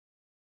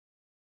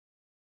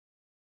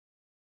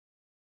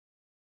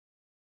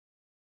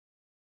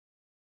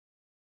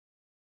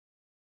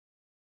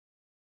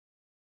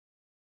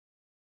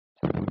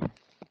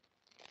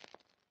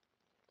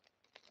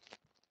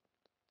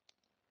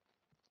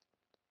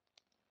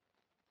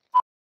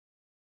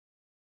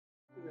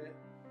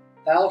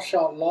Thou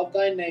shalt love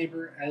thy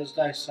neighbor as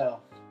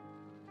thyself.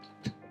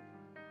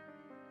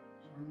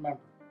 Remember,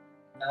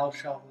 thou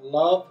shalt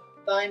love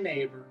thy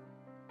neighbor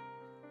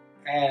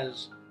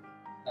as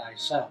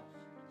thyself.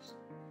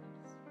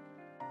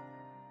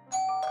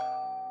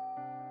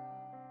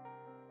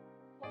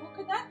 Well, what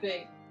could that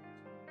be?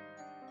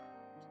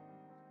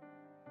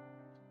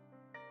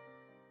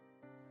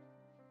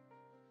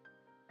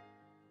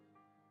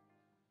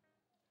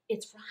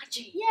 It's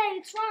Raji. Yay,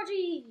 it's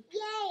Raji!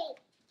 Yay!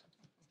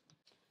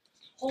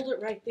 Hold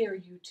it right there,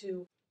 you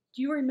two.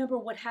 Do you remember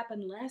what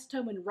happened last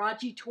time when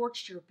Raji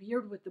torched your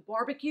beard with the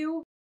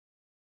barbecue?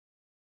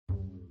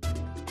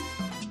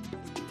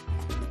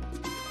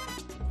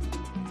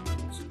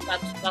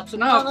 That's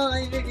enough. No,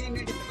 you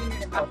need to.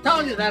 I'm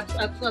telling you, that's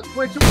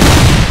way too.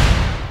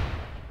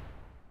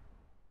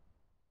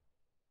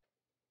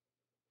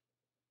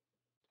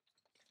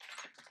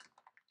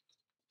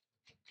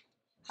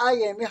 Hi,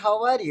 Amy.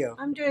 How are you?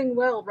 I'm doing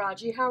well,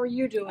 Raji. How are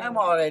you doing? I'm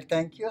all right,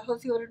 thank you.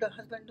 How's your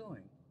husband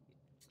doing?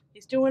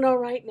 He's doing all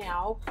right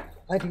now.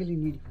 I really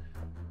need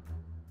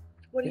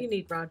What do you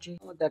need, Raji?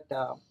 that.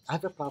 I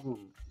have a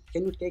problem.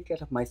 Can you take care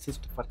of my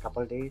sister for a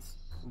couple of days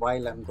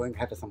while I'm going to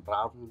have some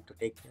problem to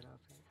take care of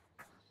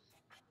her?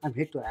 I'm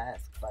here to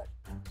ask, but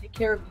Take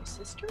care of your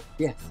sister?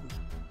 yes,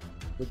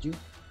 would you?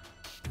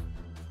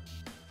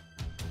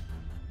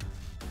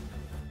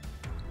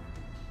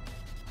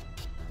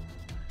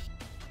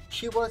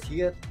 She was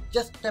here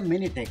just a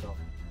minute ago.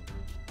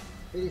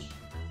 Where is she?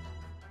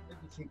 Where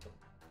did she go?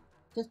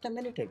 Just a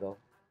minute ago.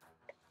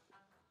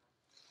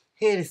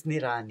 Here is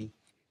Nirani,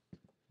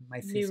 my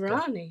sister.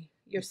 Nirani,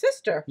 your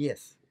sister?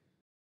 Yes.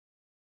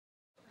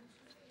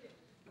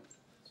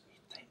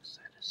 He thinks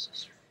that his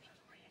sister is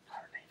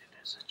reincarnated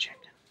as a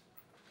chicken.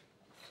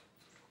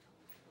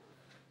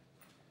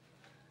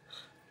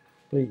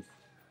 Please.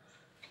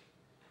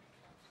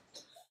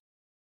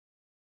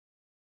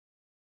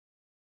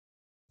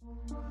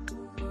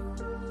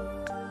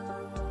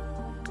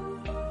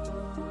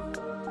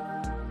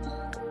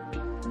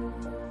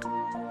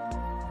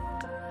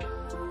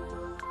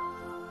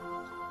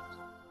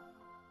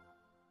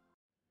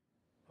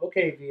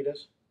 Okay,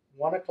 Vitas,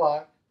 1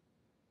 o'clock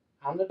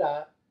on the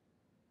dot.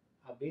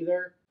 I'll be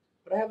there,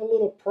 but I have a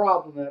little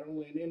problem that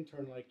only an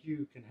intern like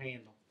you can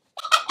handle.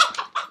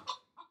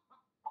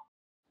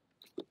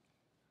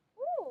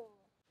 Ooh.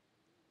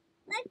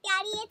 Look,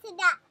 Daddy, it's a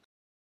duck.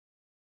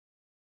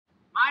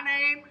 My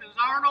name is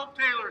Arnold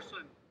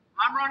Taylorson.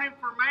 I'm running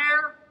for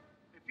mayor.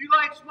 If you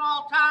like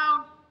small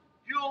town,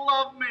 you'll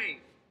love me.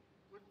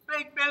 With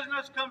big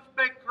business comes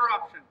big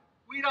corruption.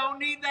 We don't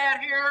need that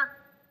here.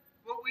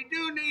 What we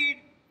do need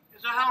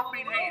is a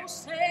helping hand.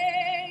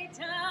 Say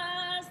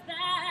does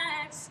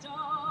that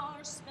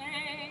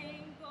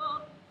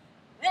star-spangled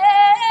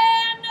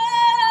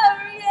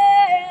banner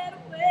yet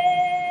wave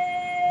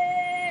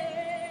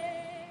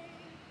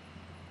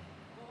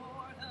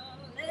for the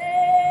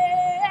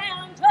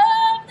land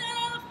of the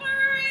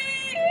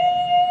free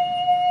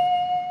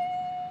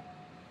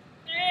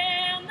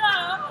and the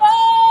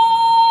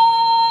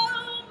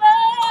home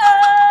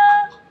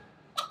of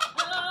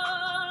the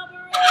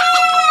brave?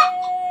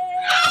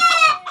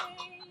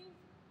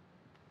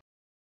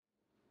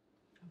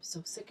 I'm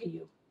so sick of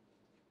you.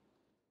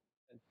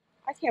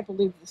 I can't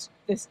believe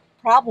this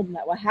problem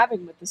that we're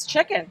having with this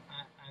chicken.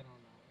 I don't know.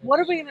 What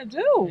are we gonna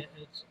do?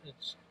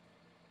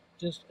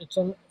 It's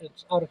out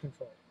of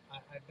control. I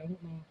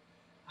don't know.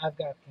 I've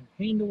got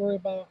campaign to worry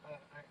about.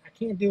 I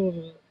can't deal with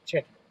a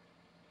chicken.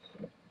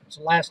 It's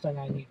the last thing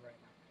I need right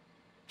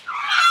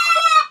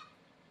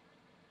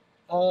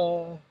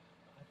now.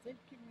 I think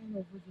you ran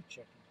over the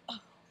chicken.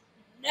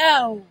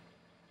 No.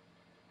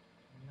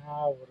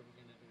 Now what are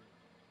we gonna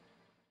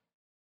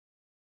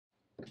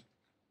do?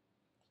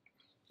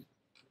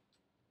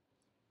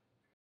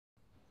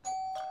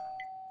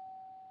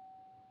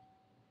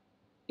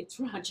 It's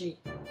Raji.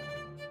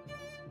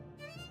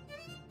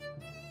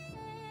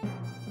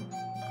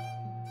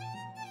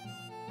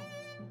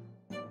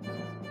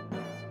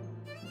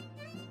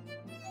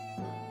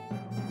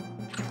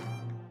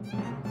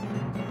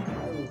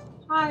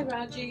 Hi,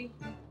 Raji.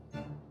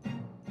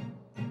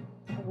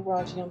 Oh,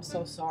 Raji, I'm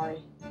so sorry.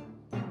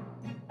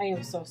 I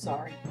am so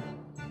sorry.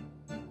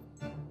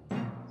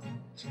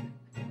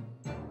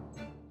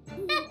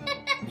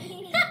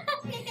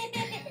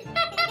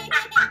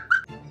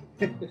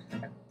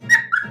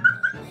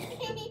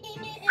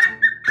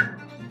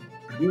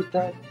 You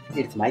thought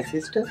it's my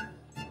sister?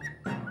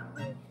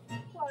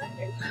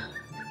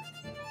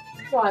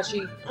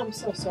 Raji, I'm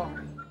so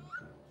sorry.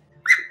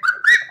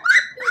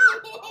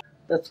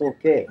 That's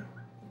okay.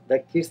 The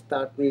kids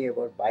taught me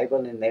about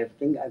Bible and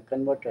everything. I'm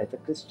converted as a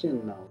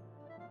Christian now.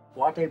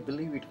 What I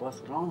believe it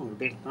was wrong.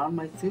 That's not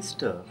my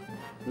sister.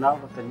 Now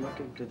I'm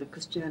converted to the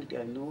Christianity.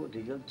 I know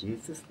real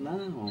Jesus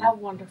now. How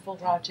wonderful,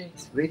 Raji.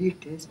 It's very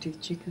tasty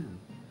chicken.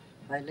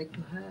 I like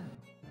to have.